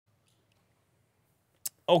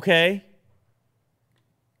Okay.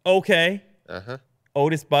 Okay. Uh-huh.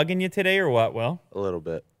 Otis bugging you today or what, Will? A little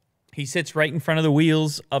bit. He sits right in front of the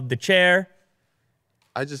wheels of the chair.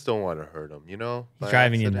 I just don't want to hurt him, He's by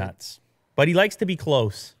driving you accident. nuts. But he likes to be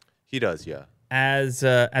close, He does, yeah. as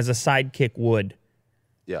a sidekick would.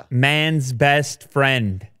 Yeah. Man's best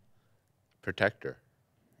friend. Protector.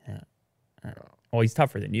 Oh, he's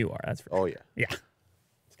tougher than you are. That's for Oh, yeah. Yeah.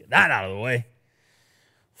 Let's get that out of the way.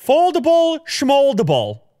 Foldable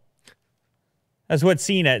schmoldable. That's what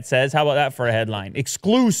CNET says. How about that for a headline?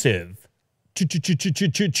 Exclusive. Exclusive.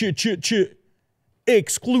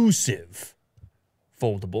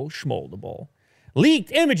 Foldable schmoldable.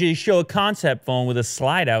 Leaked images show a concept phone with a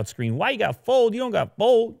slide-out screen. Why you got fold? You don't got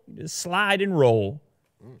fold. You just slide and roll.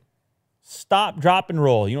 Stop, drop, and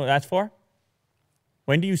roll. You know what that's for?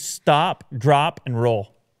 When do you stop, drop, and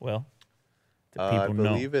roll? Well, the I people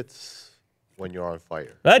know. believe it's when you're on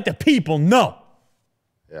fire. Let the people know.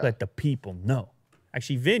 Yeah. Let the people know.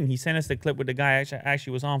 Actually, Vin, he sent us the clip with the guy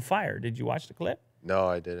actually was on fire. Did you watch the clip? No,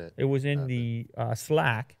 I didn't. It was in the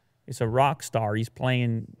Slack. It's a rock star. He's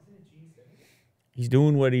playing. He's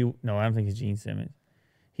doing what he. No, I don't think it's Gene Simmons.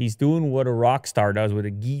 He's doing what a rock star does with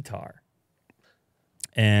a guitar.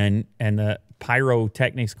 And the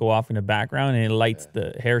pyrotechnics go off in the background and it lights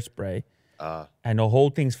the hairspray. And the whole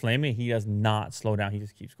thing's flaming. He does not slow down. He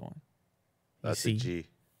just keeps going. That's a G.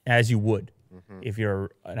 As you would. If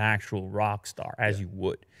you're an actual rock star, as you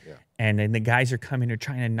would. Yeah. And then the guys are coming, they're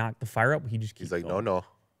trying to knock the fire up. He just keeps He's like, going. no.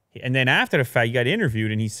 And then after the fact, he got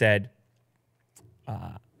interviewed and he said,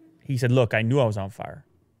 look, I knew I was on fire,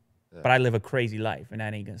 but I live a crazy life and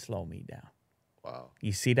that ain't going to slow me down. Wow.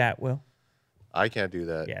 You see that, Will? I can't do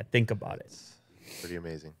that. Yeah, think about it. Pretty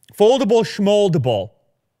amazing. Foldable schmoldable.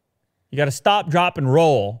 You got to stop, drop, and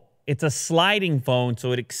roll. It's a sliding phone,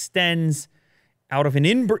 so it extends out of an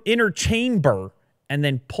inner chamber and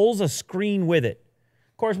then pulls a screen with it.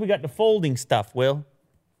 Of course, we got the folding stuff, Will.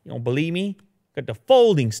 You don't believe me? Got the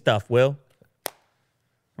folding stuff, Will.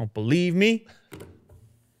 Don't believe me?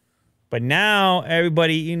 But now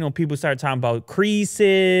everybody, people start talking about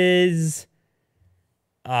creases.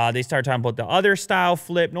 They start talking about the other style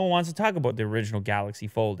flip. No one wants to talk about the original Galaxy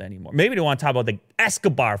Fold anymore. Maybe they want to talk about the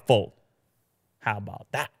Escobar Fold. How about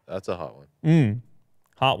that? That's a hot one.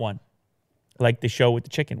 Hot one. Like the show with the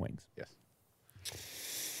chicken wings. Yes.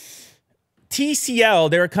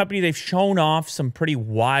 TCL, they're a company, they've shown off some pretty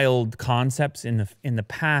wild concepts in the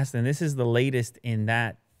past, and this is the latest in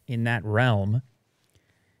that realm.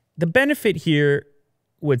 The benefit here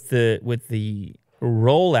with the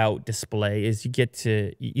rollout display is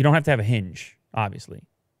you don't have to have a hinge, obviously.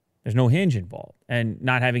 There's no hinge involved. And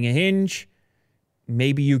not having a hinge,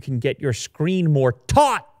 maybe you can get your screen more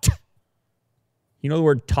taut. You know the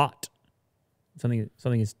word taut?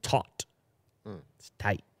 Something is taut. It's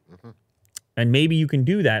tight. And maybe you can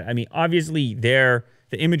do that. I mean, obviously, the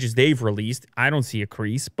images they've released, I don't see a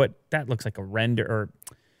crease, but that looks like a render, or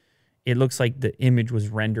it looks like the image was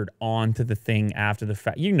rendered onto the thing after the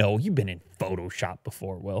fact. You've been in Photoshop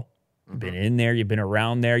before, Will. You've been in there. You've been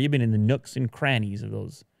around there. You've been in the nooks and crannies of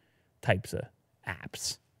those types of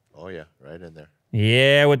apps. Oh, yeah. Right in there.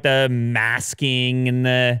 Yeah, with the masking and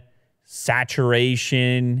the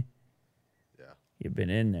saturation. Yeah. You've been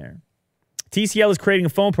in there. TCL is creating a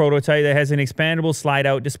phone prototype that has an expandable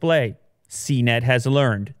slide-out display. CNET has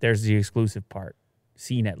learned. There's the exclusive part.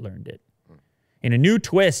 CNET learned it. In a new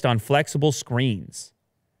twist on flexible screens.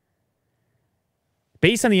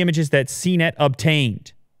 Based on the images that CNET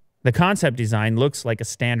obtained, the concept design looks like a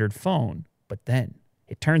standard phone, but then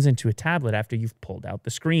it turns into a tablet after you've pulled out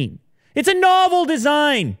the screen. It's a novel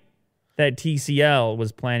design that TCL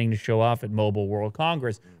was planning to show off at Mobile World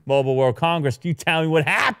Congress. Mobile World Congress, you tell me what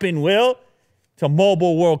happened, Will, to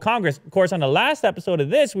Mobile World Congress. Of course, on the last episode of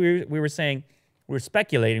this, we were saying, we were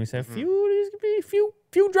speculating. We said,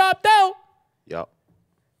 few dropped out. Yep.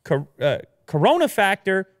 Corona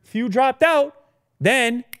factor, few dropped out.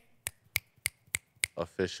 Then,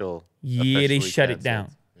 they shut it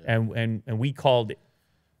down. Yeah. And we called it.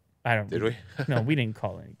 Did we? No, we didn't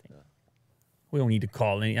call anything. Yeah. We don't need to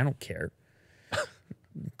call anything. I don't care.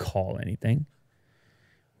 Call anything.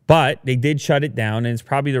 But they did shut it down, and it's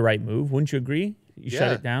probably the right move. Wouldn't you agree?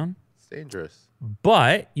 Shut it down. It's dangerous.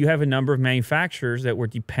 But you have a number of manufacturers that were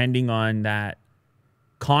depending on that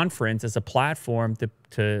conference as a platform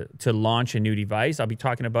to launch a new device. I'll be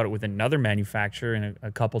talking about it with another manufacturer in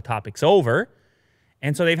a couple topics over.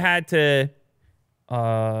 And so they've had to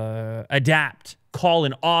adapt, call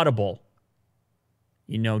an audible,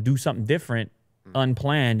 do something different,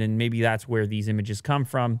 unplanned, and maybe that's where these images come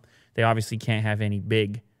from. They obviously can't have any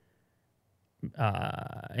big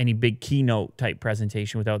any big keynote type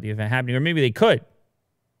presentation without the event happening, or maybe they could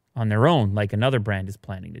on their own, like another brand is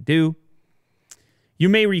planning to do. You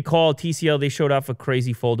may recall TCL, they showed off a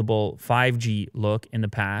crazy foldable 5G look in the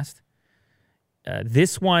past.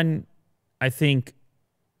 This one, I think,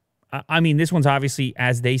 this one's obviously,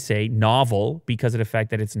 as they say, novel because of the fact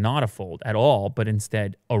that it's not a fold at all, but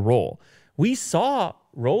instead a roll. We saw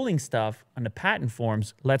rolling stuff on the patent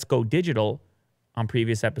forms, Let's Go Digital, on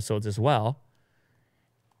previous episodes as well.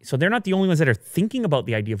 So they're not the only ones that are thinking about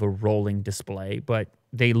the idea of a rolling display, but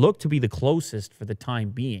they look to be the closest for the time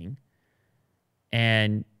being.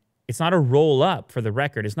 And it's not a roll up, for the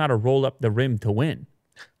record. It's not a roll up the rim to win.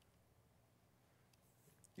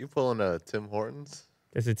 You pulling a Tim Hortons?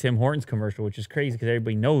 There's a Tim Hortons commercial, which is crazy because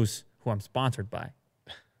everybody knows who I'm sponsored by.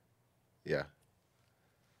 Yeah.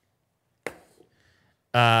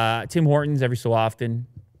 Tim Hortons, every so often,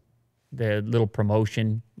 the little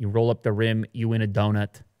promotion, you roll up the rim, you win a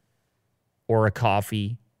donut or a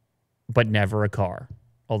coffee, but never a car,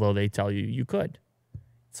 although they tell you you could.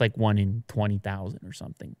 It's like 1 in 20,000 or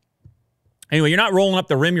something. Anyway, you're not rolling up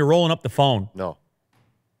the rim, you're rolling up the phone. No.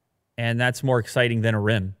 And that's more exciting than a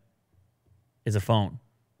rim, is a phone.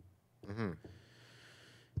 Mm-hmm.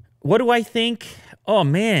 What do I think? Oh,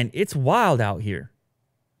 man, it's wild out here.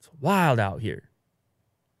 It's wild out here.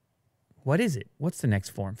 What is it? What's the next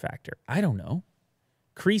form factor? I don't know.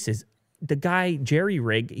 Creases. The guy, Jerry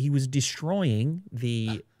Rig, he was destroying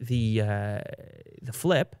the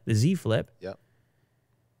flip, the Z Flip. Yep.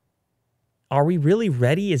 Are we really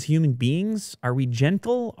ready as human beings? Are we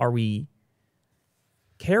gentle? Are we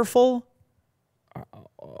careful?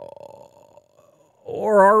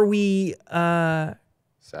 Or are we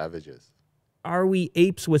savages? Are we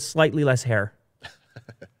apes with slightly less hair?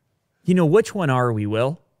 You know, which one are we,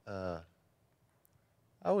 Will?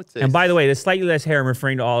 I would say. And by the way, the slightly less hair, I'm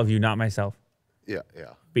referring to all of you, not myself. Yeah,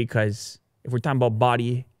 yeah. Because if we're talking about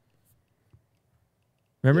body,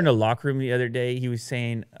 remember in the locker room the other day, he was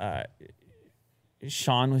saying,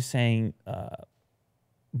 Sean was saying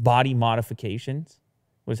body modifications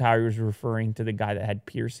was how he was referring to the guy that had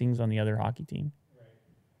piercings on the other hockey team. Right.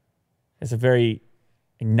 It's a very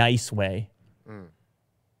nice way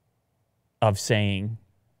of saying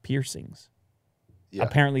piercings. Yeah.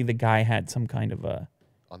 Apparently the guy had some kind of a...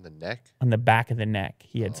 On the neck? On the back of the neck.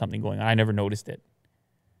 He had something going on. I never noticed it.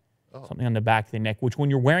 Oh. Something on the back of the neck, which when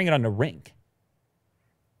you're wearing it on the rink,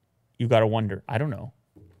 you got to wonder. I don't know.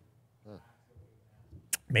 Huh.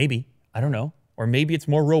 Maybe. I don't know. Or maybe it's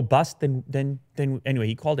more robust than anyway,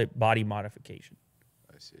 he called it body modification.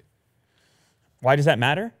 I see. Why does that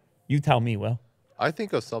matter? You tell me, Will. I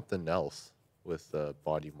think of something else with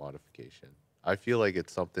body modification. I feel like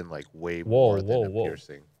it's something like way more than a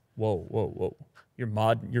piercing. Whoa. You're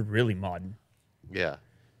modern. You're really modern. Yeah.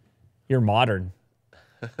 You're modern.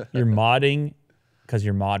 You're modding because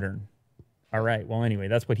you're modern. All right. Well, anyway,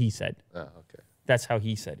 that's what he said. Oh, okay. That's how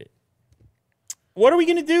he said it. What are we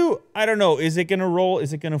going to do? I don't know. Is it going to roll?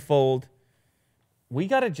 Is it going to fold? We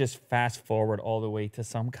got to just fast forward all the way to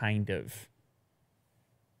some kind of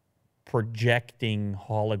projecting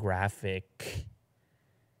holographic,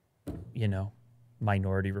 you know,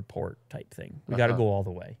 Minority Report type thing. We got to go all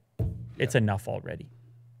the way. Yeah. It's enough already.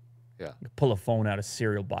 Yeah. Pull a phone out of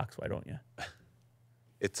cereal box, why don't you?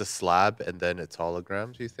 It's a slab and then it's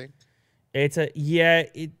holograms, you think? It's a,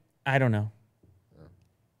 I don't know.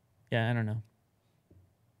 Yeah, I don't know.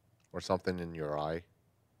 Or something in your eye.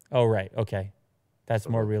 Oh, right. Okay. That's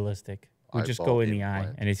more realistic. We just go in the eye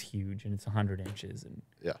implant. and it's huge and it's 100 inches and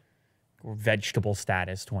yeah, vegetable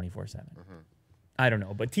status 24/7. I don't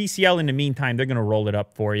know. But TCL in the meantime, they're going to roll it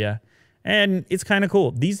up for you. And it's kind of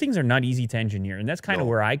cool. These things are not easy to engineer. And that's kind of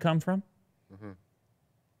where I come from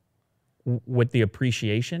with the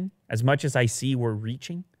appreciation. As much as I see we're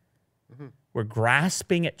reaching, we're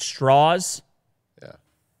grasping at straws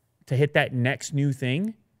to hit that next new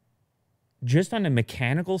thing. Just on the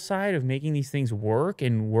mechanical side of making these things work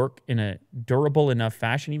and work in a durable enough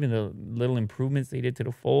fashion, even the little improvements they did to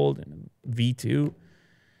the Fold and V2,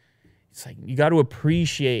 it's like you got to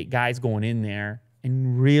appreciate guys going in there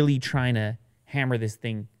and really trying to hammer this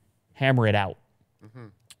thing, hammer it out.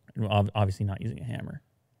 And obviously not using a hammer.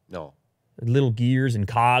 No. Little gears and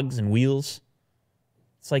cogs and wheels.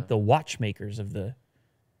 It's like the watchmakers of the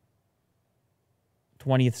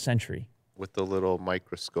 20th century. With the little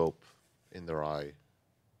microscope in their eye,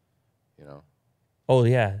 you know. Oh,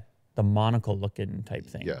 yeah. The monocle looking type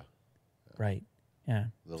thing. Yeah. Right. Yeah.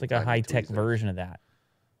 Little It's like a high-tech version of that.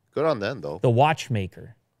 Good on them, though. The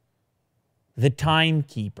watchmaker. The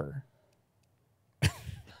timekeeper.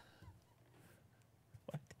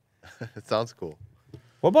 It sounds cool.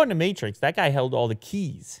 What about in the Matrix? That guy held all the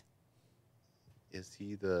keys. Is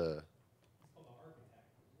he the?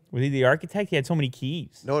 Was he the architect? He had so many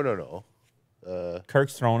keys. No.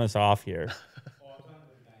 Kirk's throwing us off here.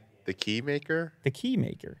 The key maker. The key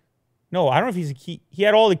maker. No, I don't know if he's a key. He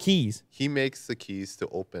had all the keys. He makes the keys to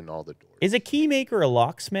open all the doors. Is a key maker a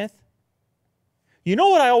locksmith? You know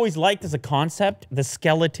what I always liked as a concept? The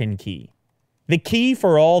skeleton key. The key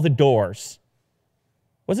for all the doors.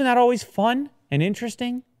 Wasn't that always fun and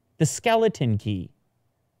interesting? The skeleton key.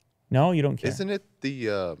 No, you don't care. Isn't it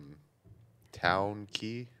the town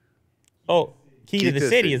key? Oh, key to the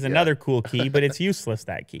city is another cool key, but it's useless,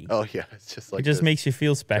 that key. Oh, yeah. It's just like it just makes you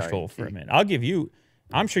feel special giant for a key. minute. I'll give you,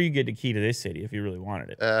 I'm sure you get the key to this city if you really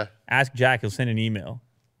wanted it. Ask Jack, he'll send an email.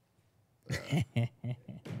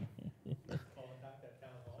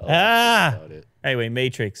 Anyway,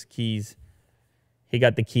 Matrix, keys. He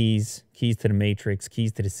got the keys to the Matrix,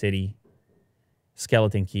 keys to the city,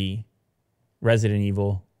 skeleton key, Resident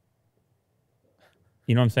Evil.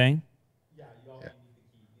 You know what I'm saying? Yeah, you all need the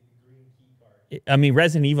key, the green key card. I mean,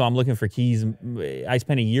 Resident Evil, I'm looking for keys. I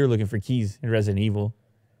spent a year looking for keys in Resident Evil.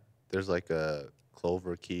 There's like a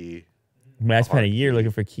clover key. I spent a year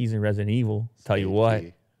looking for keys in Resident Evil. Tell you what,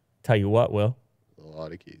 Will. A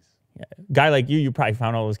lot of keys. Yeah. Guy like you probably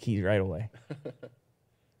found all those keys right away.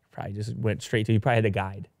 Probably just went straight to, you probably had the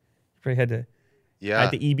guide. You probably had to, Yeah.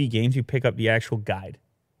 at the EB Games, you pick up the actual guide.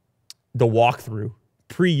 The walkthrough,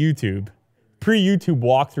 pre-YouTube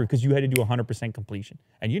walkthrough, because you had to do 100% completion.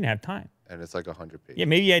 And you didn't have time. And it's like 100 pages. Yeah,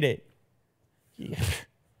 maybe you had to, you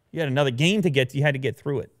had another game to get to, you had to get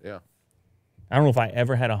through it. Yeah. I don't know if I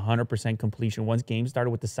ever had 100% completion. Once games started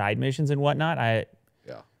with the side missions and whatnot,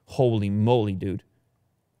 Yeah. holy moly, dude.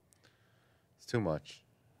 It's too much.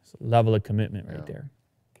 It's a level of commitment right there.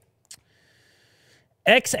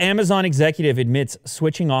 Ex-Amazon executive admits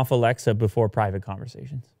switching off Alexa before private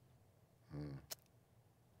conversations.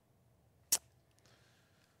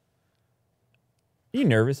 Are you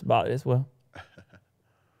nervous about this, Will?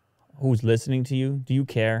 Who's listening to you? Do you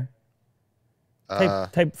care?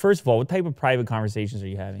 First of all, what type of private conversations are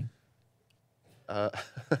you having? It's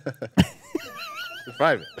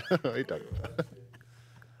private. What are you talking about?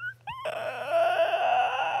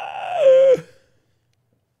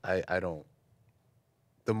 I don't.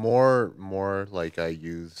 The more like I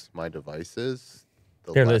use my devices,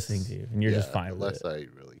 they're listening to you, and you're just fine the with less it. I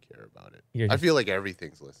really care about it. You're I just- feel like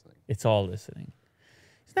everything's listening. It's all listening.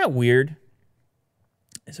 Isn't that weird?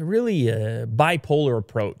 It's a really bipolar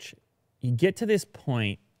approach. You get to this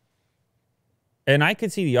point, and I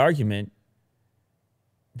could see the argument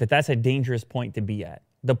that that's a dangerous point to be at.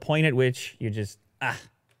 The point at which you just,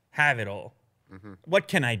 have it all. What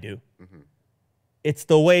can I do? It's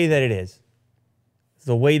the way that it is. It's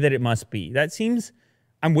the way that it must be. That seems,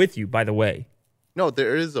 I'm with you, by the way. No,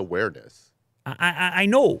 there is awareness. I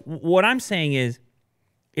know. What I'm saying is,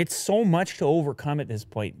 it's so much to overcome at this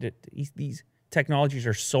point. That these technologies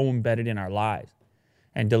are so embedded in our lives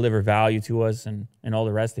and deliver value to us and all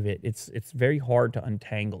the rest of it. It's very hard to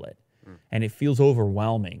untangle it. And it feels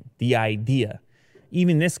overwhelming, the idea.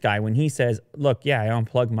 Even this guy, when he says, look, yeah, I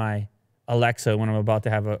unplug my Alexa when I'm about to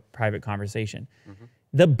have a private conversation.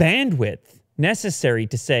 The bandwidth necessary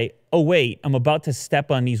to say, oh, wait, I'm about to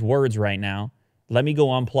step on these words right now. Let me go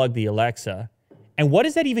unplug the Alexa. And what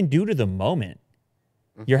does that even do to the moment?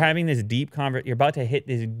 You're having this deep you're about to hit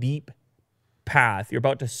this deep path. You're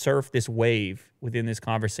about to surf this wave within this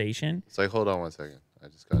conversation. It's like, hold on 1 second. I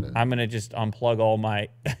just got it. I'm going to just unplug all my...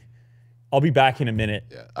 I'll be back in a minute.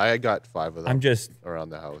 Yeah, I got 5 of them. I'm just... around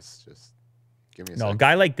the house. Just give me a No, a second.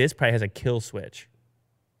 guy like this probably has a kill switch.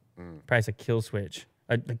 Probably has a kill switch.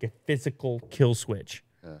 Like a physical kill switch.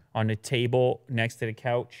 On the table next to the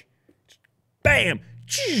couch. Bam!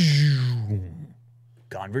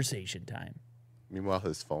 Conversation time. Meanwhile,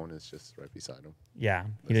 his phone is just right beside him. Yeah.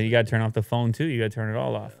 You got to turn off the phone too. You got to turn it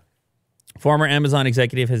all off. Former Amazon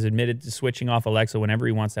executive has admitted to switching off Alexa whenever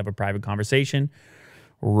he wants to have a private conversation.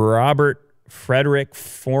 Robert Frederick,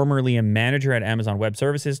 formerly a manager at Amazon Web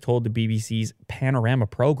Services, told the BBC's Panorama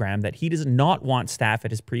program that he does not want staff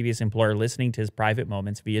at his previous employer listening to his private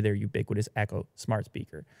moments via their ubiquitous Echo smart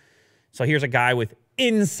speaker. So here's a guy with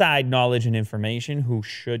inside knowledge and information who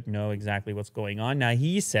should know exactly what's going on. Now,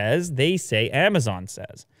 Amazon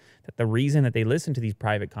says that the reason that they listen to these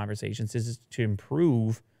private conversations is to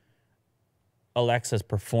improve Alexa's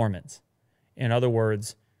performance. In other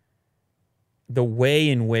words, the way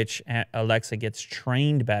in which Alexa gets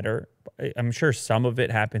trained better, I'm sure some of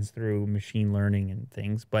it happens through machine learning and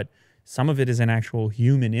things, but some of it is an actual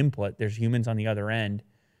human input. There's humans on the other end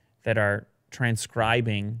that are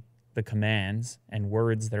transcribing the commands and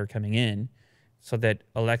words that are coming in so that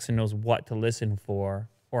Alexa knows what to listen for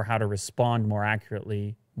or how to respond more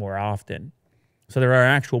accurately more often. So there are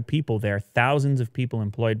actual people there, thousands of people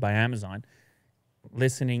employed by Amazon,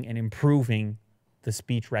 listening and improving the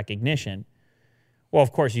speech recognition. Well,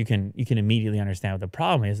 of course, you can immediately understand what the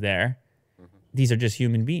problem is there. These are just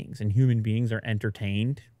human beings, and human beings are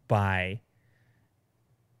entertained by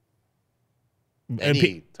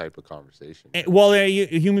Any type of conversation. well,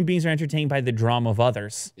 human beings are entertained by the drama of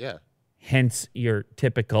others. Yeah. Hence your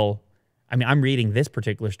typical, I mean, I'm reading this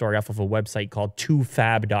particular story off of a website called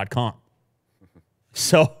twofab.com.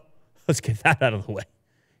 So let's get that out of the way.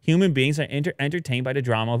 Human beings are entertained by the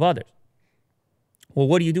drama of others. Well,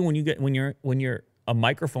 what do you do when you're a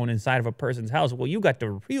microphone inside of a person's house? Well, you got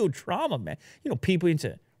the real drama, man. You know, people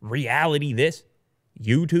into reality this,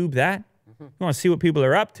 YouTube that. You want to see what people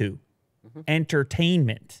are up to.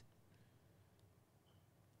 Entertainment.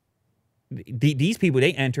 These people,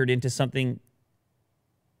 they entered into something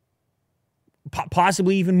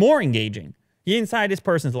possibly even more engaging. You're inside this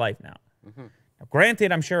person's life now. Now,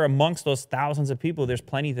 granted, I'm sure amongst those thousands of people, there's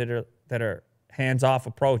plenty that are hands-off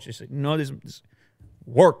approach. It's like, no, this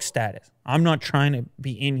work status. I'm not trying to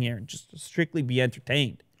be in here and just strictly be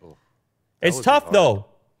entertained. Oh, it's would be tough, hard. though.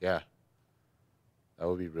 Yeah. That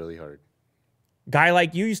would be really hard. Guy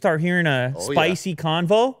like you start hearing a spicy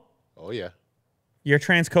convo. Oh, yeah. You're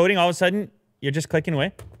transcoding. All of a sudden, you're just clicking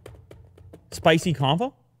away. Spicy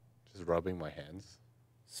convo? Just rubbing my hands.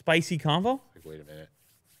 Spicy convo? Like, wait a minute.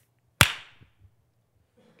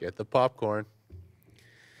 Get the popcorn.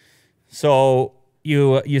 So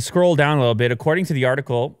you scroll down a little bit. According to the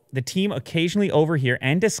article, the team occasionally overhear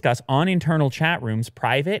and discuss on internal chat rooms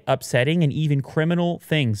private, upsetting, and even criminal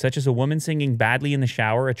things, such as a woman singing badly in the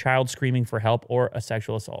shower, a child screaming for help, or a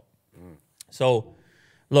sexual assault. So,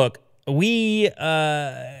 look, we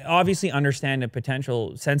obviously understand the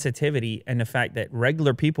potential sensitivity and the fact that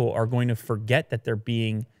regular people are going to forget that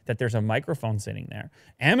there's a microphone sitting there.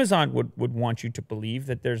 Amazon would want you to believe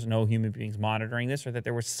that there's no human beings monitoring this, or that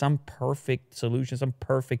there was some perfect solution, some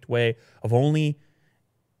perfect way of only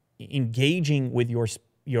engaging with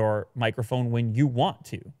your microphone when you want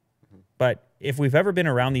to. But if we've ever been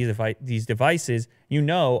around these devices, you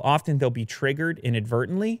know, often they'll be triggered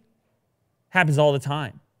inadvertently. Happens all the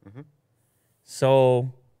time.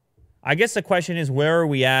 So I guess the question is, where are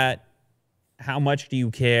we at? How much do you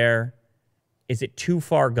care? Is it too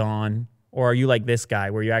far gone? Or are you like this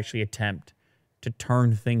guy where you actually attempt to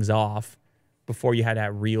turn things off before you had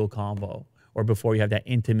that real combo, or before you have that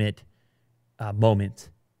intimate moment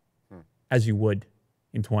as you would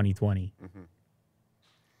in 2020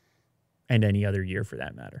 and any other year for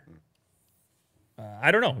that matter?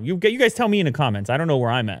 I don't know. You guys tell me in the comments. I don't know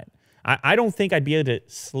where I'm at. I don't think I'd be able to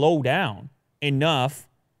slow down enough.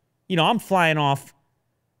 You know, I'm flying off.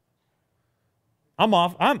 I'm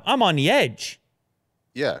on the edge.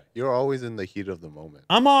 Yeah, you're always in the heat of the moment.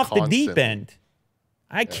 I'm off the deep Constantly. end.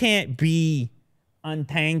 I can't be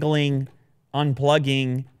untangling,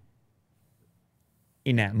 unplugging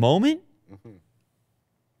in that moment. You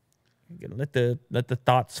gotta let the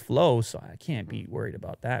thoughts flow, so I can't be worried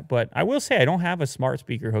about that. But I will say I don't have a smart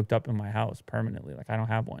speaker hooked up in my house permanently. Like, I don't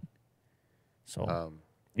have one. So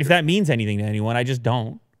if that means anything to anyone, I just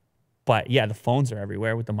don't. But yeah, the phones are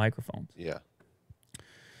everywhere with the microphones. Yeah.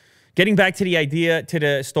 Getting back to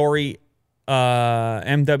the story,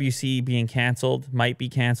 MWC being canceled, might be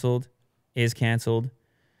canceled, is canceled.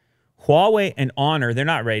 Huawei and Honor, they're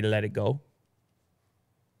not ready to let it go.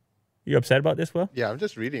 You upset about this, Will? Yeah, I'm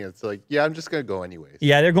just reading it. It's like, yeah, I'm just going to go anyways.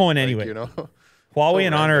 Yeah, they're going Like, anyway. you know? Huawei So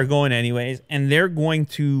and Honor random. are going anyways, and they're going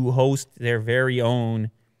to host their very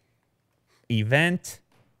own event,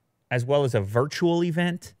 as well as a virtual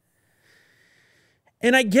event.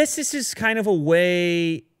 And I guess this is kind of a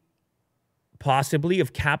way, possibly,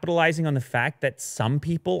 of capitalizing on the fact that some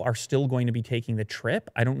people are still going to be taking the trip.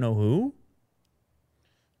 I don't know who.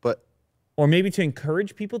 But Or maybe to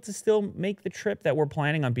encourage people to still make the trip that we're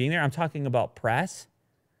planning on being there. I'm talking about press.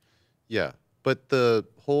 yeah, but the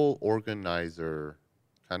whole organizer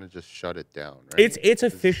kind of just shut it down, right? It's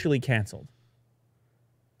officially canceled.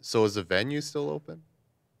 So is the venue still open?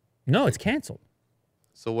 No, it's canceled.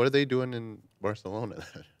 So what are they doing in Barcelona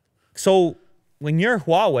then? So when you're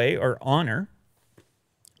Huawei or Honor,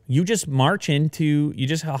 you just you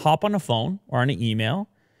just hop on a phone or on an email,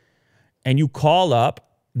 and you call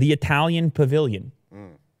up the Italian pavilion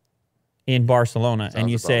in Barcelona, and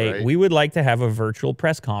Sounds you about say, right. we would like to have a virtual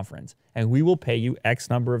press conference, and we will pay you X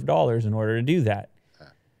number of dollars in order to do that.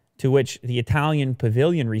 To which the Italian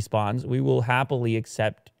pavilion responds, we will happily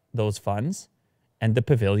accept those funds, and the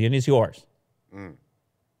pavilion is yours.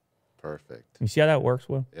 Perfect. You see how that works,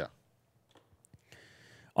 Will? Yeah.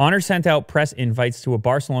 Honor sent out press invites to a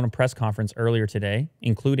Barcelona press conference earlier today,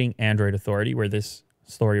 including Android Authority, where this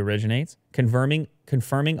story originates, confirming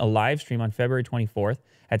a live stream on February 24th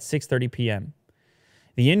at 6:30 p.m.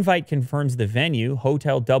 The invite confirms the venue,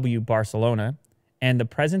 Hotel W Barcelona, and the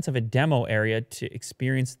presence of a demo area to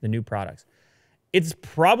experience the new products. It's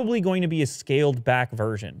probably going to be a scaled back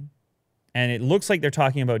version. And it looks like they're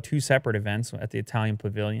talking about two separate events at the Italian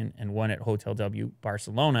Pavilion and one at Hotel W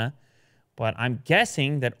Barcelona. But I'm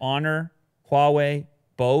guessing that Honor, Huawei,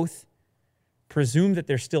 both presume that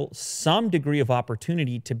there's still some degree of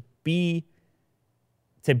opportunity to be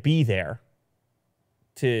there,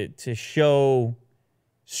 to show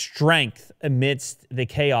strength amidst the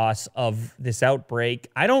chaos of this outbreak.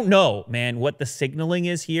 I don't know, man, what the signaling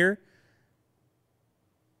is here.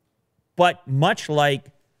 But much like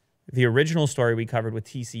the original story we covered with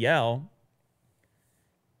TCL,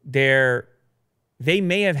 they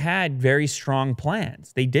may have had very strong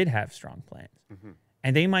plans. They did have strong plans.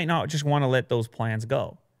 And they might not just want to let those plans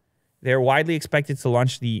go. They're widely expected to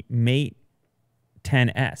launch the Mate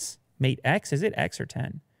 10S. Mate X? Is it X or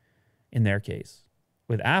 10 in their case?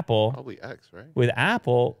 With Apple. Probably X, right? With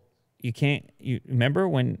Apple, you remember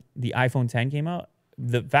when the iPhone 10 came out?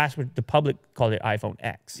 The public called it iPhone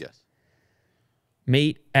X. Yes.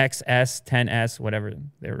 Mate XS, 10S, whatever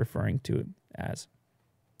they're referring to it as.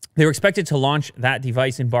 They were expected to launch that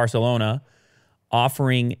device in Barcelona,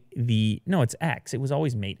 offering it's X. It was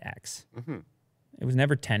always Mate X. It was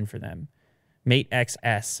never 10 for them. Mate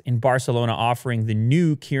XS in Barcelona, offering the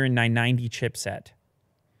new Kirin 990 chipset.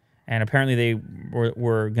 And apparently they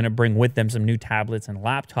were going to bring with them some new tablets and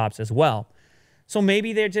laptops as well. So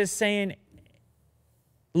maybe they're just saying,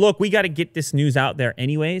 look, we got to get this news out there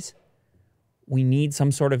anyways. We need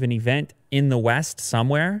some sort of an event in the West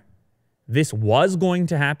somewhere. This was going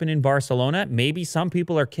to happen in Barcelona. Maybe some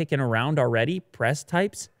people are kicking around already, press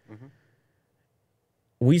types.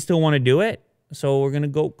 We still want to do it, so we're going to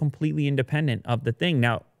go completely independent of the thing.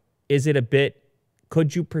 Now,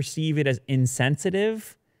 could you perceive it as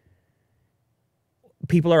insensitive?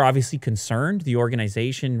 People are obviously concerned. The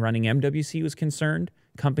organization running MWC was concerned.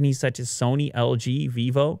 Companies such as Sony, LG,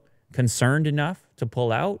 Vivo, concerned enough to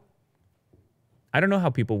pull out. I don't know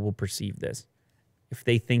how people will perceive this. If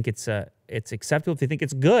they think it's acceptable, if they think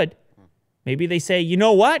it's good, maybe they say, you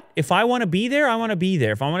know what? If I want to be there, I want to be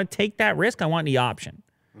there. If I want to take that risk, I want the option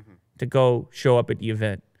to go show up at the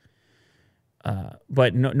event.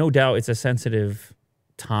 But no doubt it's a sensitive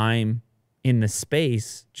time in the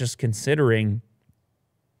space, just considering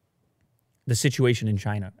the situation in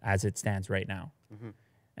China as it stands right now.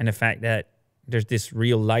 And the fact that there's this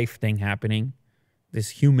real life thing happening,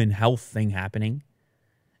 this human health thing happening,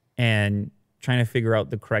 and trying to figure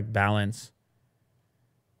out the correct balance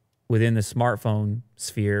within the smartphone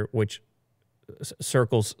sphere, which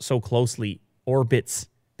circles so closely, orbits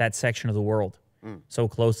that section of the world so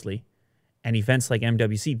closely. And events like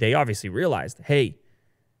MWC, they obviously realized, hey,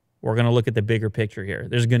 we're going to look at the bigger picture here.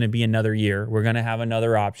 There's going to be another year. We're going to have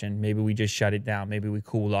another option. Maybe we just shut it down. Maybe we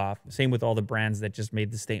cool off. Same with all the brands that just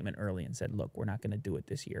made the statement early and said, look, we're not going to do it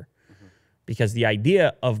this year. Because the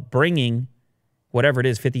idea of bringing whatever it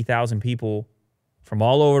is, 50,000 people from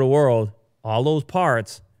all over the world, all those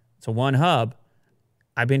parts, to one hub.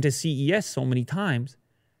 I've been to CES so many times.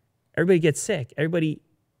 Everybody gets sick.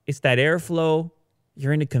 It's that airflow.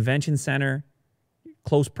 You're in a convention center,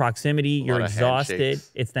 close proximity. You're exhausted.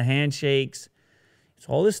 Handshakes. It's the handshakes. It's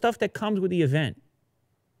all this stuff that comes with the event.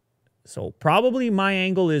 So probably my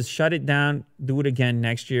angle is shut it down, do it again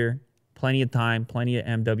next year. Plenty of time, plenty of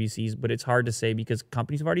MWCs, but it's hard to say because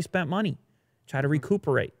companies have already spent money. Try to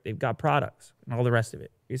recuperate. They've got products and all the rest of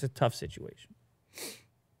it. It's a tough situation.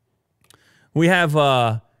 We have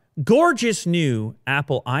a gorgeous new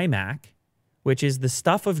Apple iMac, which is the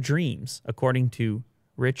stuff of dreams, according to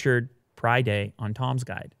Richard Priday on Tom's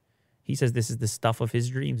Guide. He says this is the stuff of his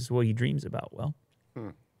dreams. This is what he dreams about. Well, I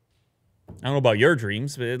don't know about your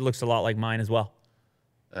dreams, but it looks a lot like mine as well.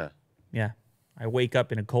 Yeah. I wake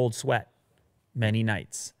up in a cold sweat many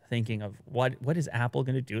nights thinking of what is Apple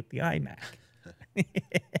going to do with the iMac?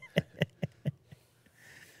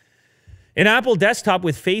 An Apple desktop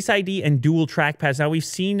with Face ID and dual trackpads. Now, we've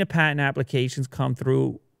seen the patent applications come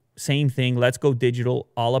through. Same thing. Let's go digital,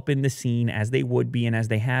 all up in the scene as they would be and as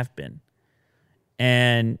they have been.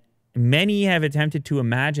 And many have attempted to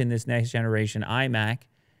imagine this next generation iMac.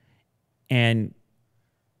 And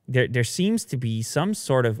there seems to be some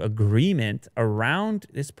sort of agreement around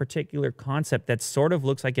this particular concept that sort of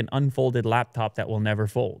looks like an unfolded laptop that will never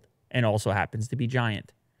fold and also happens to be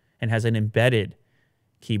giant and has an embedded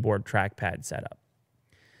keyboard trackpad setup.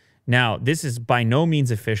 Now, this is by no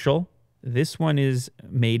means official. This one is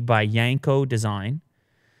made by Yanko Design.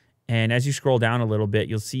 And as you scroll down a little bit,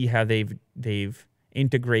 you'll see how they've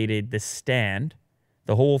integrated the stand.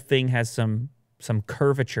 The whole thing has some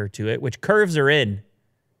curvature to it, which curves are in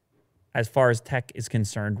as far as tech is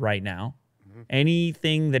concerned right now.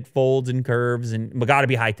 Anything that folds and curves and got to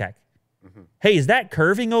be high tech. Hey, is that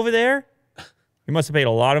curving over there? You must have paid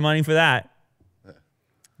a lot of money for that.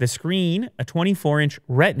 The screen, a 24-inch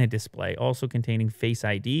Retina display, also containing Face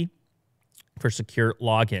ID for secure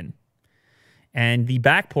login. And the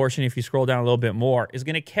back portion, if you scroll down a little bit more, is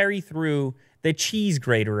going to carry through the cheese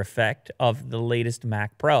grater effect of the latest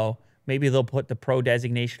Mac Pro. Maybe they'll put the Pro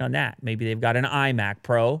designation on that. Maybe they've got an iMac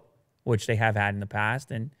Pro, which they have had in the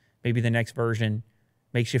past, and maybe the next version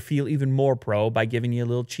makes you feel even more pro by giving you a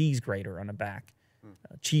little cheese grater on the back.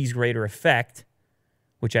 Cheese grater effect,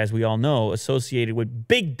 which, as we all know, associated with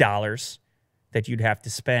big dollars that you'd have to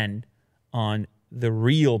spend on the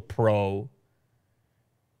real Pro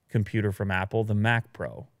computer from Apple, the Mac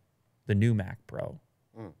Pro, the new Mac Pro.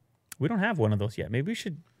 We don't have one of those yet. Maybe we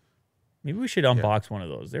should unbox one of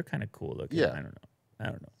those. They're kind of cool looking. Yeah. I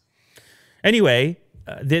don't know. Anyway,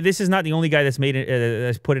 this is not the only guy that's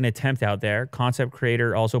that's put an attempt out there. Concept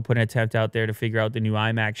Creator also put an attempt out there to figure out the new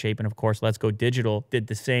iMac shape, and of course, Let's Go Digital did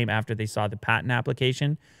the same after they saw the patent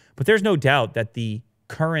application. But there's no doubt that the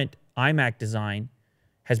current iMac design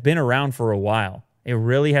has been around for a while. It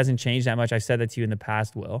really hasn't changed that much. I said that to you in the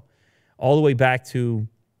past, Will. All the way back to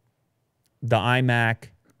the iMac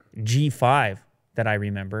G5 that I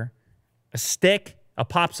remember. A stick, a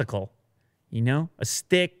popsicle, a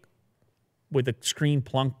stick with a screen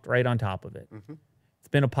plunked right on top of it. It's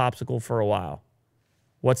been a popsicle for a while.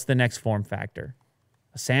 What's the next form factor?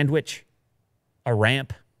 A sandwich? A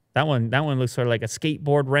ramp? That one looks sort of like a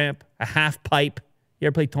skateboard ramp, a half pipe. You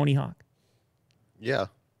ever play Tony Hawk? Yeah.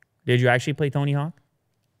 Did you actually play Tony Hawk?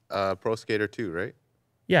 Pro Skater 2, right?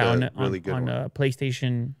 Yeah, The on really good one.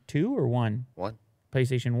 PlayStation 2 or 1? 1.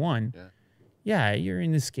 PlayStation 1. Yeah. Yeah,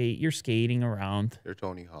 you're skating around. You're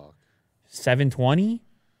Tony Hawk. 720?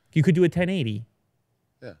 You could do a 1080.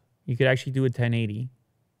 Yeah. You could actually do a 1080.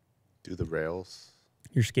 Do the rails.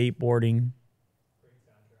 You're skateboarding.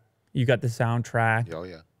 You got the soundtrack. Oh,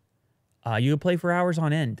 yeah. You could play for hours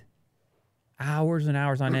on end. Hours and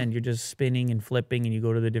hours on end. You're just spinning and flipping, and you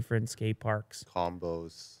go to the different skate parks.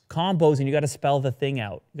 Combos, and you got to spell the thing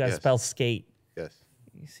out. You got to spell skate. Yes.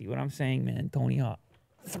 You see what I'm saying, man? Tony Hawk.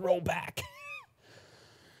 Throwback.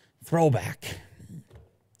 Throwback.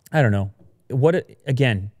 I don't know.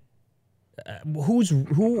 Again,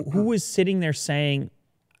 who is sitting there saying,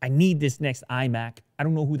 I need this next iMac? I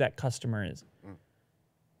don't know who that customer is.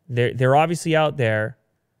 They're obviously out there,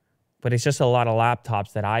 but it's just a lot of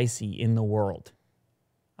laptops that I see in the world.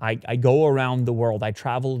 I go around the world. I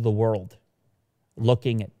travel the world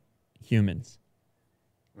looking at humans,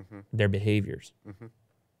 their behaviors.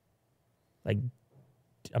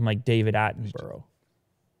 I'm like David Attenborough.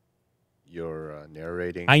 You're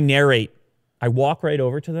narrating. I narrate. I walk right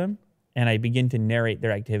over to them, and I begin to narrate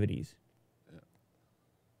their activities.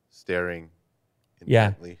 Staring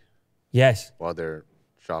intently. Yes. While they're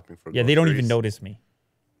shopping for Yeah, they don't even notice me.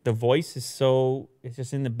 The voice is it's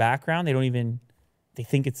just in the background. They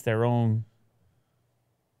think it's their own.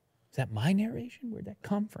 Is that my narration? Where'd that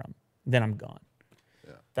come from? Then I'm gone.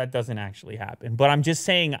 Yeah. That doesn't actually happen. But I'm just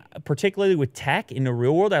saying, particularly with tech in the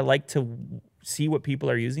real world, I like to see what people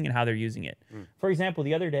are using and how they're using it. For example,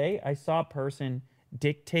 the other day, I saw a person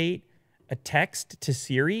dictate a text to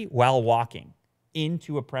Siri while walking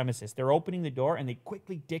into a premises. They're opening the door, and they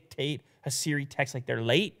quickly dictate a Siri text like they're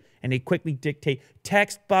late, and they quickly dictate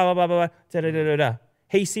text, blah, blah, blah, blah, da, da, da, da, da.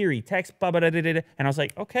 Hey, Siri, text, blah, blah, da, da, da, da. And I was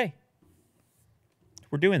like, okay,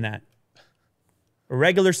 we're doing that. A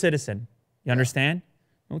regular citizen, you understand?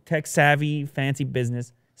 No tech savvy, fancy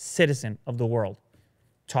business, citizen of the world,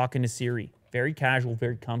 talking to Siri. Very casual,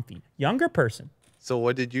 very comfy. Younger person. So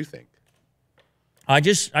what did you think? I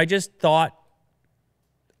just thought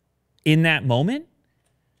in that moment,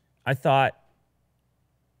 I thought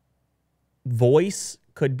voice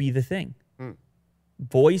could be the thing.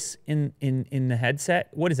 Voice in the headset.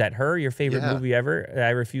 What is that? Her? Your favorite movie ever? I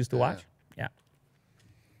refuse to watch? Yeah.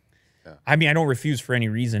 I mean, I don't refuse for any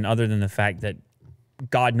reason other than the fact that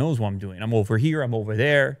God knows what I'm doing. I'm over here. I'm over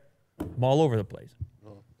there. I'm all over the place.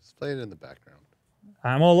 Well, just play it in the background.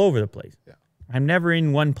 I'm all over the place. Yeah. I'm never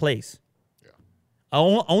in one place. Yeah.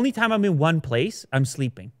 Only time I'm in one place, I'm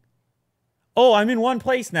sleeping. Oh, I'm in one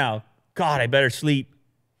place now. God, I better sleep.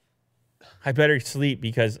 I better sleep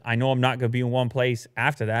because I know I'm not going to be in one place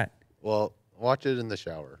after that. Well, watch it in the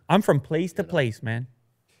shower. I'm from place to place, man.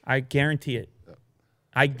 I guarantee it.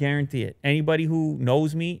 I guarantee it. Anybody who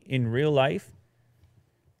knows me in real life,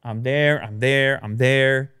 I'm there, I'm there, I'm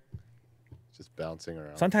there. Just bouncing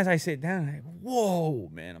around. Sometimes I sit down and I go, whoa,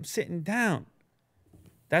 man, I'm sitting down.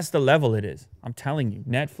 That's the level it is. I'm telling you.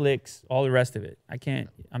 Netflix, all the rest of it. I can't.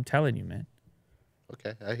 I'm telling you, man.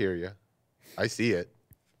 Okay, I hear you. I see it.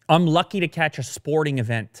 I'm lucky to catch a sporting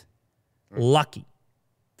event. Lucky.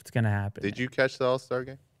 If it's going to happen. Did you catch the All-Star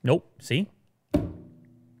game? Nope. See?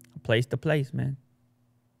 Place to place, man.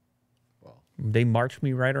 Well, They marched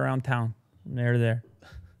me right around town. From there to there.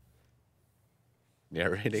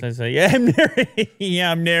 narrating. So I say, yeah, I'm narrating.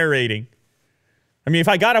 Yeah, I'm narrating. I mean, if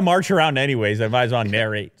I got to march around anyways, I might as well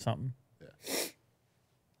narrate something. Yeah.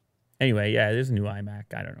 Anyway, yeah, there's a new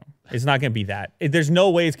iMac. I don't know. It's not going to be that. There's no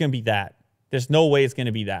way it's going to be that. There's no way it's going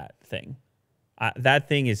to be that thing. That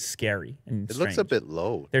thing is scary and It strange. looks a bit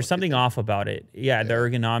low. There's don't you something think? off about it. Yeah, the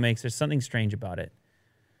ergonomics. There's something strange about it.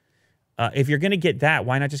 If you're going to get that,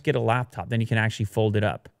 why not just get a laptop? Then you can actually fold it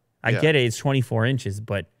up. I Yeah. get it. It's 24 inches,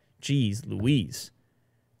 but geez, Louise.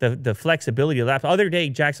 The flexibility of the laptop. The other day,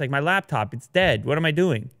 Jack's like, my laptop, it's dead. What am I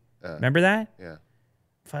doing? Remember that? Yeah.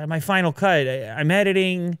 My Final Cut. I'm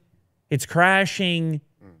editing. It's crashing.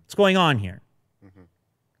 What's going on here?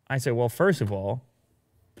 I said, well, first of all,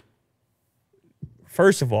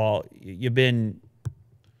 you've been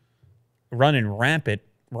running rampant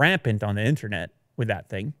on the internet with that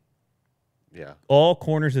thing. Yeah. All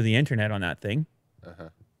corners of the internet on that thing.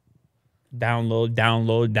 Download,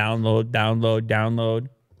 download, download, download, download.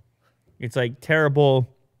 It's like terrible,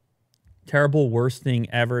 worst thing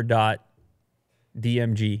ever .dmg.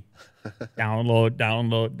 Download,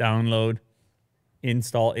 download, download.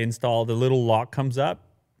 Install. The little lock comes up.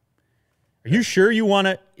 Are you sure you want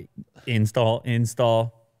to install?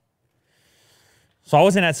 So I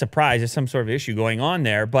wasn't that surprised. There's some sort of issue going on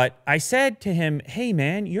there. But I said to him, hey,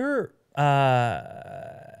 man, you're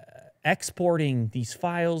exporting these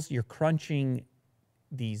files. You're crunching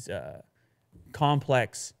these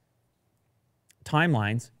complex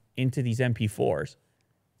timelines into these MP4s.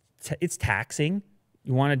 It's taxing.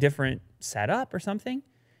 You want a different setup or something?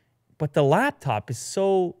 But the laptop is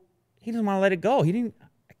so... He doesn't want to let it go. I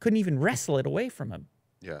couldn't even wrestle it away from him.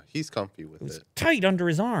 Yeah, he's comfy with It was it. tight under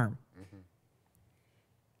his arm.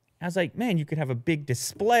 I was like, man, you could have a big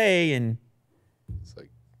display and... It's like,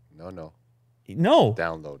 no. No.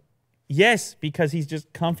 Download. Yes, because he's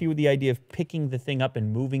just comfy with the idea of picking the thing up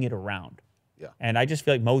and moving it around. Yeah. And I just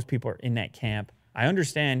feel like most people are in that camp. I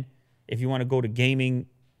understand if you want to go to gaming,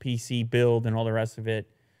 PC build, and all the rest of it,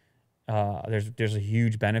 there's a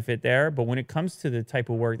huge benefit there. But when it comes to the type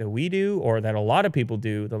of work that we do or that a lot of people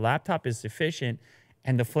do, the laptop is sufficient,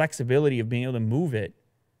 and the flexibility of being able to move it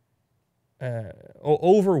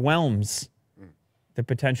overwhelms the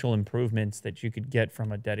potential improvements that you could get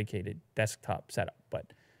from a dedicated desktop setup.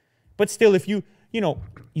 But still, if you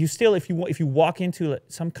walk into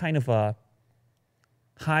some kind of a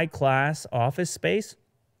high-class office space,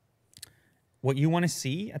 what you want to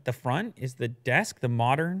see at the front is the desk, the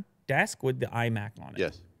modern desk with the iMac on it.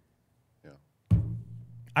 Yes. Yeah.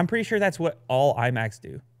 I'm pretty sure that's what all iMacs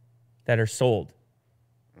do that are sold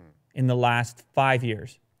in the last 5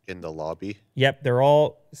 years. In the lobby. Yep, they're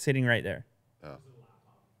all sitting right there. Oh.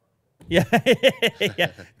 Yeah,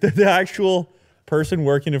 yeah. The actual person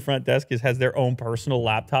working the front desk has their own personal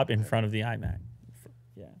laptop in front of the iMac.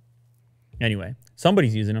 Yeah. Anyway,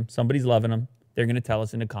 somebody's using them. Somebody's loving them. They're going to tell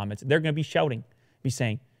us in the comments. They're going to be shouting, be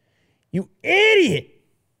saying, "You idiot!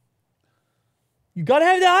 You got to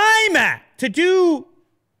have the iMac to do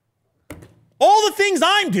all the things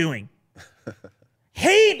I'm doing.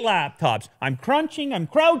 Hate laptops. I'm crunching. I'm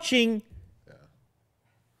crouching." Yeah.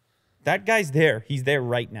 That guy's there. He's there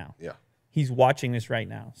right now. Yeah. He's watching this right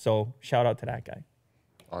now. So shout out to that guy.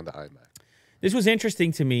 On the iMac. This was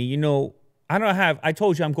interesting to me. You know, I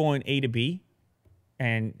told you I'm going A to B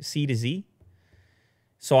and C to Z.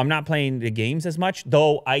 So I'm not playing the games as much,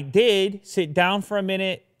 though I did sit down for a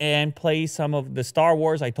minute and play some of the Star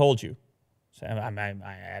Wars I told you. So I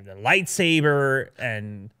have the lightsaber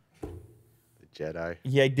and... The Jedi.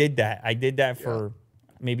 Yeah, I did that. I did that for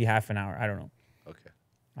maybe half an hour. I don't know. Okay.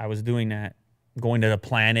 I was doing that. Going to the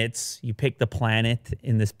planets. You pick the planet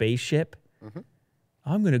in the spaceship.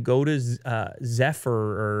 I'm going to go to Zephyr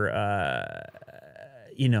or,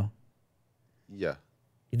 Yeah.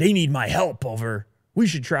 they need my help over. We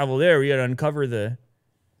should travel there. We got to uncover the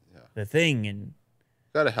thing. And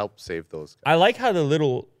Gotta help save those guys. I like how the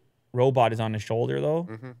little robot is on the shoulder, though.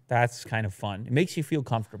 That's kind of fun. It makes you feel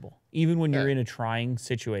comfortable. Even when you're in a trying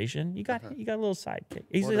situation, you got a little sidekick.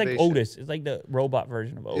 He's like Motivation. Otis. It's like the robot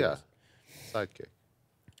version of Otis. Yeah. Sidekick.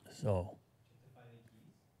 So,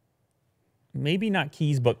 maybe not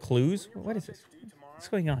keys, but clues. What is this? What's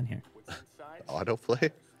going on here?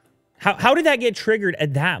 Autoplay? How did that get triggered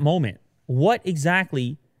at that moment? What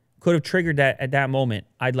exactly could have triggered that at that moment?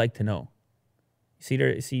 I'd like to know.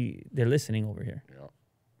 They're listening over here.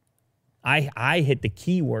 Yeah. I hit the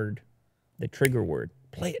keyword, the trigger word.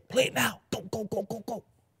 Play it now. Go.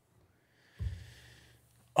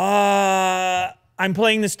 I'm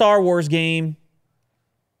playing the Star Wars game.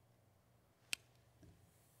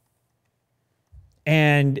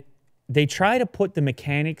 And they try to put the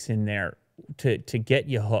mechanics in there to get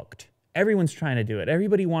you hooked. Everyone's trying to do it.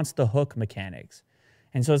 Everybody wants the hook mechanics.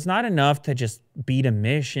 And so it's not enough to just beat a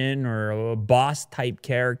mission or a boss type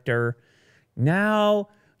character. Now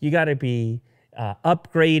you got to be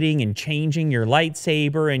upgrading and changing your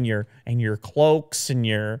lightsaber and your cloaks and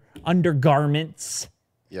your undergarments.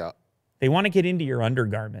 Yeah. They want to get into your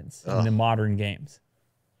undergarments in the modern games.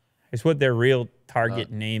 It's what their real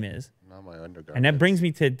target name is. Not my undergarments. And that brings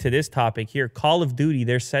me to this topic here. Call of Duty,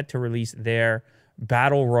 they're set to release their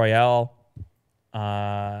Battle Royale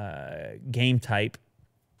game type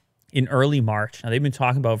in early March. Now, they've been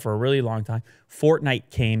talking about it for a really long time. Fortnite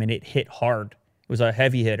came and it hit hard. It was a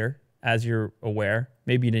heavy hitter, as you're aware.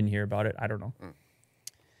 Maybe you didn't hear about it. I don't know.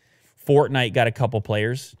 Fortnite got a couple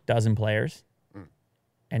players, dozen players.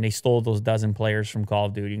 And they stole those dozen players from Call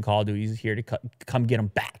of Duty. And Call of Duty is here to come get them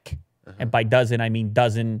back. And by dozen, I mean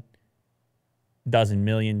dozen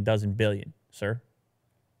million, dozen billion, sir.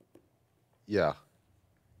 Yeah.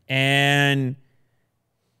 And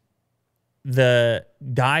the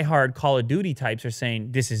diehard Call of Duty types are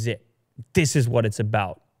saying, this is it. This is what it's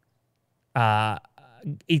about.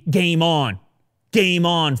 Game on. Game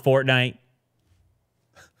on, Fortnite.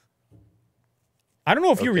 I don't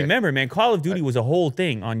know if you remember, man. Call of Duty was a whole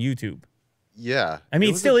thing on YouTube. Yeah. I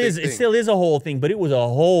mean, it still is. It still is a whole thing, but it was a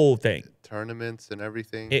whole thing. Tournaments and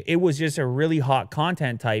everything. It was just a really hot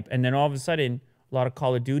content type. And then all of a sudden, a lot of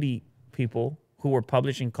Call of Duty people who were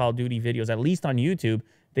publishing Call of Duty videos, at least on YouTube,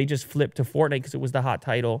 they just flipped to Fortnite because it was the hot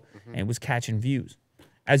title and it was catching views.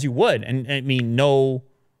 As you would. And I mean, no,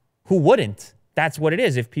 who wouldn't? That's what it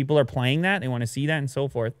is. If people are playing that, they want to see that and so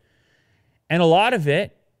forth. And a lot of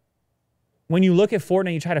it, when you look at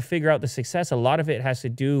Fortnite, you try to figure out the success. A lot of it has to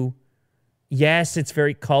do, yes, it's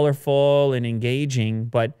very colorful and engaging,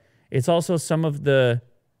 but it's also some of the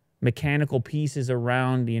mechanical pieces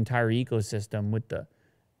around the entire ecosystem with the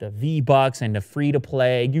V-Bucks and the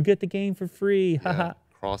free-to-play. You get the game for free. Yeah,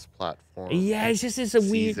 cross-platform. Yeah, it's just a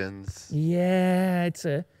weird... Seasons. Yeah, it's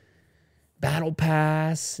a battle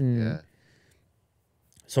pass. And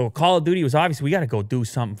so Call of Duty was obviously, we got to go do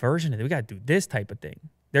some version of it. We got to do this type of thing.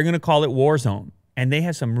 They're going to call it Warzone. And they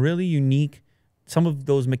have some really unique, some of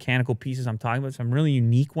those mechanical pieces I'm talking about, some really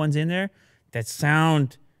unique ones in there that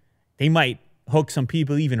sound, they might hook some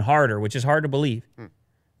people even harder, which is hard to believe.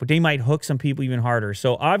 But they might hook some people even harder.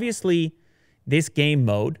 So obviously, this game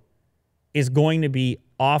mode is going to be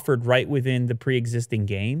offered right within the pre-existing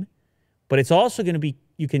game. But it's also going to be,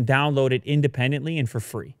 you can download it independently and for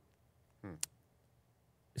free.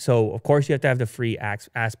 So, of course, you have to have the free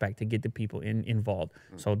aspect to get the people involved.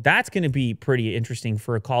 So that's going to be pretty interesting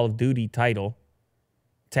for a Call of Duty title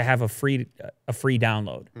to have a free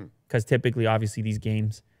download. Because typically, obviously, these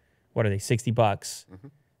games, what are they, $60?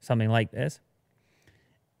 Something like this.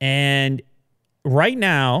 And right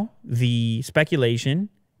now, the speculation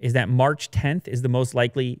is that March 10th is the most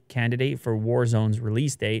likely candidate for Warzone's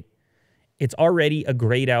release date. It's already a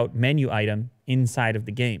grayed out menu item inside of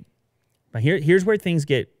the game. But here's where things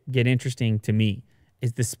get interesting to me,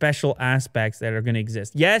 is the special aspects that are going to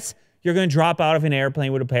exist. Yes, you're going to drop out of an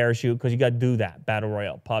airplane with a parachute because you got to do that. Battle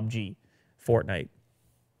Royale, PUBG, Fortnite.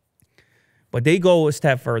 But they go a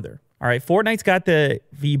step further. All right, Fortnite's got the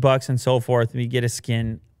V-Bucks and so forth, and you get a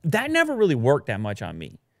skin. That never really worked that much on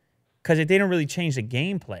me because it didn't really change the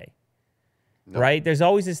gameplay, right? There's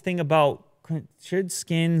always this thing about, should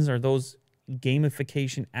skins or those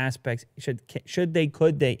gamification aspects, could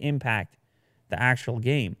they impact the actual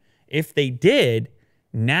game? If they did,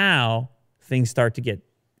 now things start to get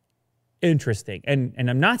interesting. And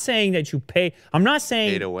I'm not saying that you pay. I'm not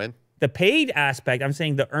saying pay to win. The paid aspect. I'm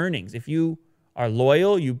saying the earnings. If you are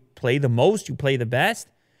loyal, you play the most, you play the best.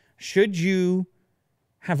 Should you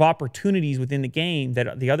have opportunities within the game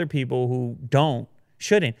that the other people who don't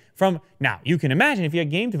shouldn't? Now, you can imagine if you're a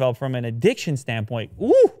game developer from an addiction standpoint,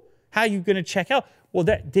 how are you going to check out? Well,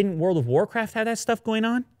 didn't World of Warcraft have that stuff going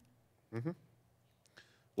on?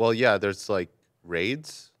 Well, yeah, there's like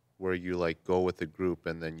raids where you like go with a group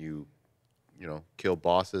and then you kill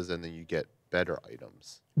bosses and then you get better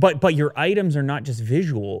items. But your items are not just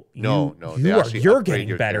visual. No, they actually you're upgrade getting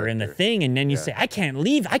your better in the character. thing, and then you Yeah. say, I can't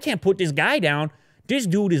leave. I can't put this guy down. This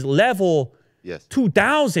dude is level Yes.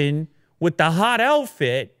 2000 with the hot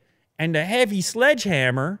outfit and the heavy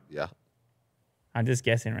sledgehammer. Yeah. I'm just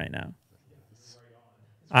guessing right now.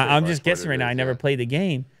 I'm just much what guessing it right now. I is, never yeah. played the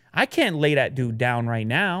game. I can't lay that dude down right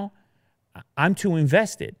now. I'm too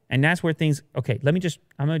invested. And that's where things, okay, I'm going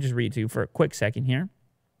to just read to you for a quick second here.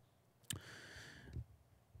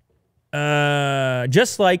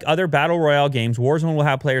 Just like other Battle Royale games, Warzone will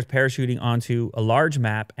have players parachuting onto a large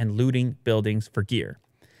map and looting buildings for gear.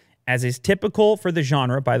 As is typical for the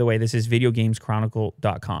genre, by the way, this is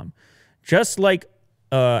videogameschronicle.com. Just like,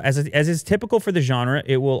 as is typical for the genre,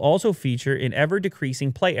 it will also feature an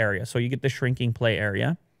ever-decreasing play area. So you get the shrinking play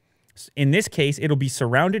area. In this case, it'll be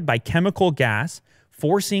surrounded by chemical gas,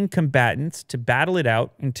 forcing combatants to battle it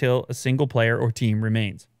out until a single player or team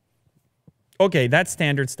remains. Okay, that's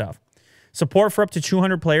standard stuff. Support for up to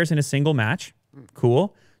 200 players in a single match.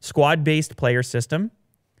 Cool. Squad-based player system.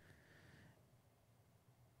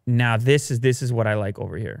 Now, this is what I like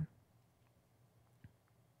over here.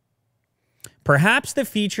 Perhaps the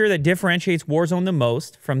feature that differentiates Warzone the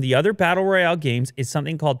most from the other Battle Royale games is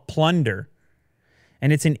something called Plunder.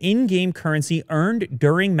 And it's an in-game currency earned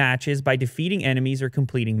during matches by defeating enemies or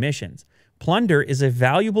completing missions. Plunder is a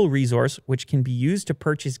valuable resource which can be used to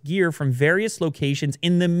purchase gear from various locations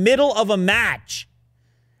in the middle of a match.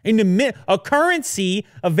 A currency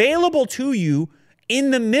available to you in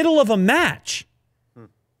the middle of a match.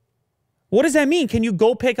 What does that mean? Can you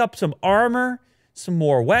go pick up some armor, some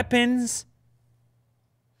more weapons?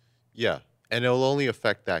 Yeah. And it'll only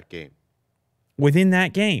affect that game. Within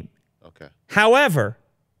that game. Okay. However,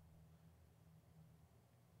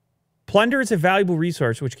 Plunder is a valuable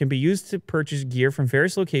resource which can be used to purchase gear from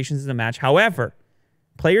various locations in the match. However,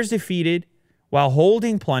 players defeated while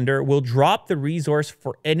holding Plunder will drop the resource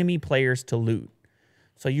for enemy players to loot.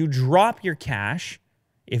 So you drop your cash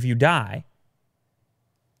if you die.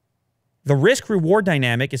 The risk-reward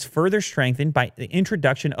dynamic is further strengthened by the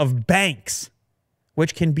introduction of banks,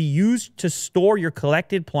 which can be used to store your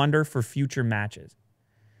collected plunder for future matches.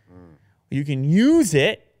 You can use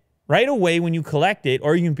it right away when you collect it,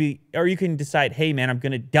 or you can decide, hey man, I'm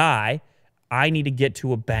gonna die. I need to get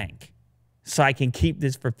to a bank so I can keep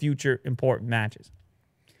this for future important matches.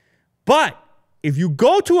 But if you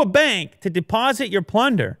go to a bank to deposit your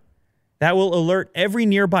plunder, that will alert every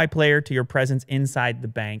nearby player to your presence inside the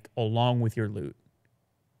bank along with your loot.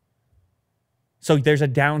 So there's a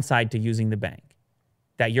downside to using the bank,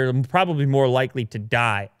 that you're probably more likely to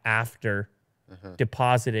die after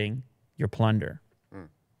depositing your plunder.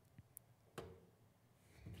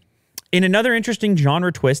 In another interesting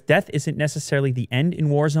genre twist, death isn't necessarily the end in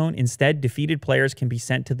Warzone. Instead, defeated players can be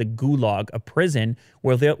sent to the Gulag, a prison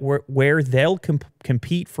where they'll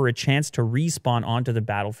compete for a chance to respawn onto the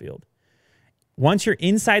battlefield. Once you're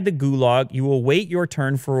inside the Gulag, you will wait your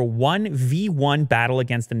turn for a 1v1 battle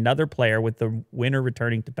against another player, with the winner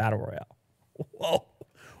returning to Battle Royale. Whoa.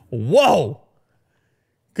 Whoa.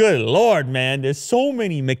 Good Lord, man. There's so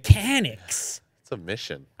many mechanics. It's a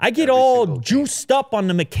mission. I get Every all single game. juiced up on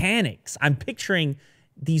the mechanics. I'm picturing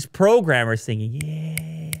these programmers thinking,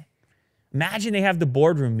 yeah. Imagine they have the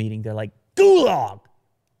boardroom meeting. They're like, Gulag.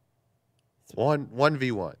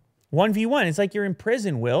 1v1. 1v1. It's like you're in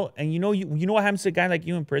prison, Will. And you know what happens to a guy like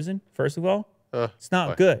you in prison, first of all? It's not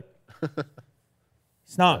why? good.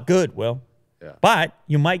 It's not good, Will. Yeah. But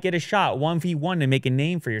you might get a shot 1v1 to make a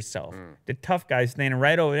name for yourself. The tough guy's standing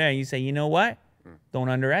right over there. And you say, you know what? Don't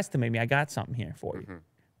underestimate me. I got something here for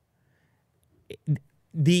you.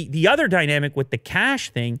 The other dynamic with the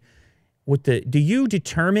cash thing, do you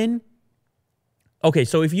determine? Okay,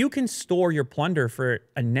 so if you can store your plunder for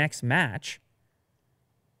a next match,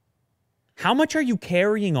 how much are you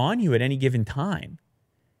carrying on you at any given time?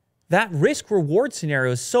 That risk-reward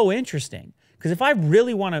scenario is so interesting. Because if I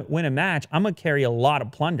really want to win a match, I'm going to carry a lot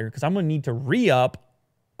of plunder because I'm going to need to re-up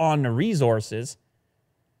on the resources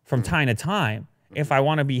from time to time if I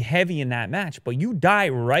want to be heavy in that match. But you die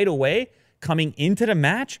right away coming into the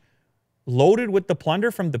match loaded with the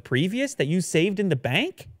plunder from the previous that you saved in the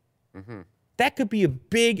bank. That could be a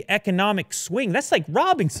big economic swing. That's like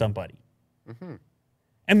robbing somebody.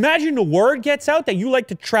 Imagine the word gets out that you like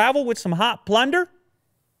to travel with some hot plunder.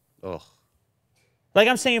 Ugh. Like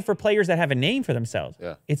I'm saying, for players that have a name for themselves.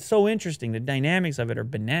 Yeah. It's so interesting. The dynamics of it are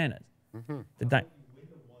bananas. You win the 1v1,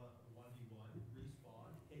 respawn,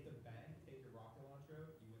 take the bank, take the rocket launcher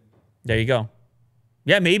out, you win the game. There you go.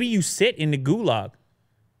 Yeah, maybe you sit in the Gulag.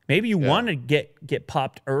 Maybe you want to get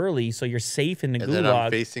popped early so you're safe in the And Gulag. then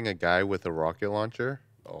I'm facing a guy with a rocket launcher.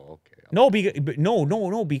 Oh, okay. No, but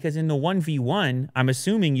no, because in the 1v1, I'm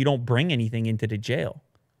assuming you don't bring anything into the jail.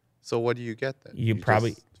 So what do you get then? You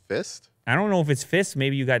probably just fist. I don't know if it's fists.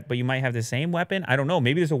 Maybe you got, but you might have the same weapon. I don't know.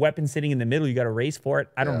 Maybe there's a weapon sitting in the middle. You got to race for it.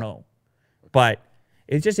 I don't know. But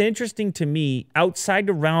it's just interesting to me. Outside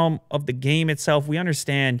the realm of the game itself, we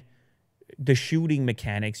understand the shooting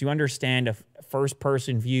mechanics. You understand a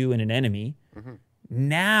first-person view and an enemy.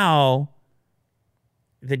 Now,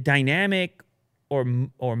 the dynamic or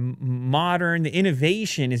modern, the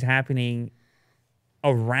innovation is happening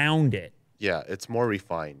around it. Yeah, it's more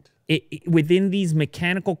refined. Within these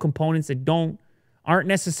mechanical components that aren't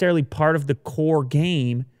necessarily part of the core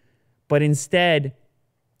game, but instead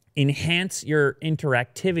enhance your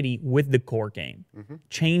interactivity with the core game.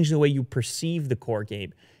 Change the way you perceive the core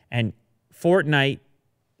game. And Fortnite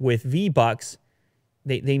with V-Bucks,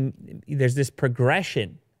 there's this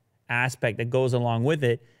progression aspect that goes along with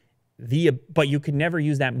it. But you could never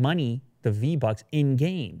use that money, the V-Bucks,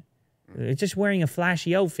 in-game. It's just wearing a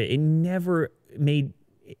flashy outfit. It never made...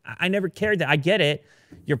 I never cared that. I get it.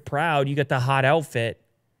 You're proud. You got the hot outfit.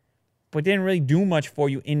 But it didn't really do much for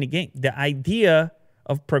you in the game. The idea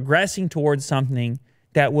of progressing towards something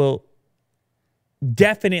that will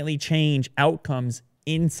definitely change outcomes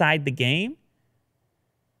inside the game,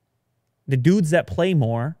 the dudes that play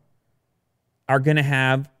more are going to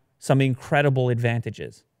have some incredible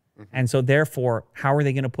advantages. And so therefore, how are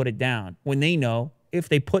they going to put it down when they know if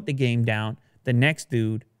they put the game down, the next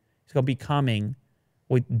dude is going to be coming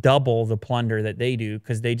with double the plunder that they do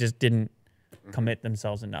because they just didn't commit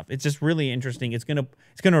themselves enough. It's just really interesting. It's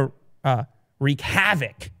gonna wreak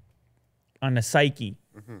havoc on the psyche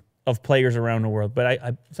of players around the world.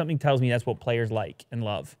 But something tells me that's what players like and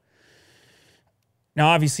love. Now,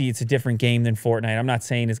 obviously, it's a different game than Fortnite. I'm not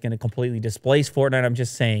saying it's going to completely displace Fortnite. I'm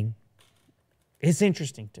just saying it's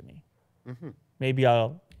interesting to me. Maybe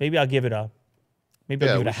I'll give it a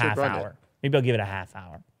half hour. Maybe I'll give it a half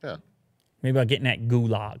hour. Yeah. Maybe I'll get in that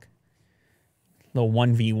gulag. Little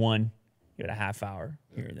 1v1. Give it a half hour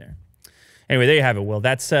here or there. Anyway, there you have it, Will.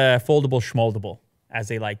 That's foldable schmoldable, as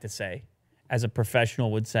they like to say, as a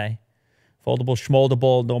professional would say. Foldable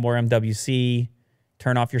schmoldable, no more MWC.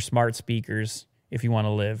 Turn off your smart speakers if you want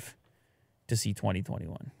to live to see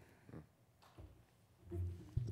 2021.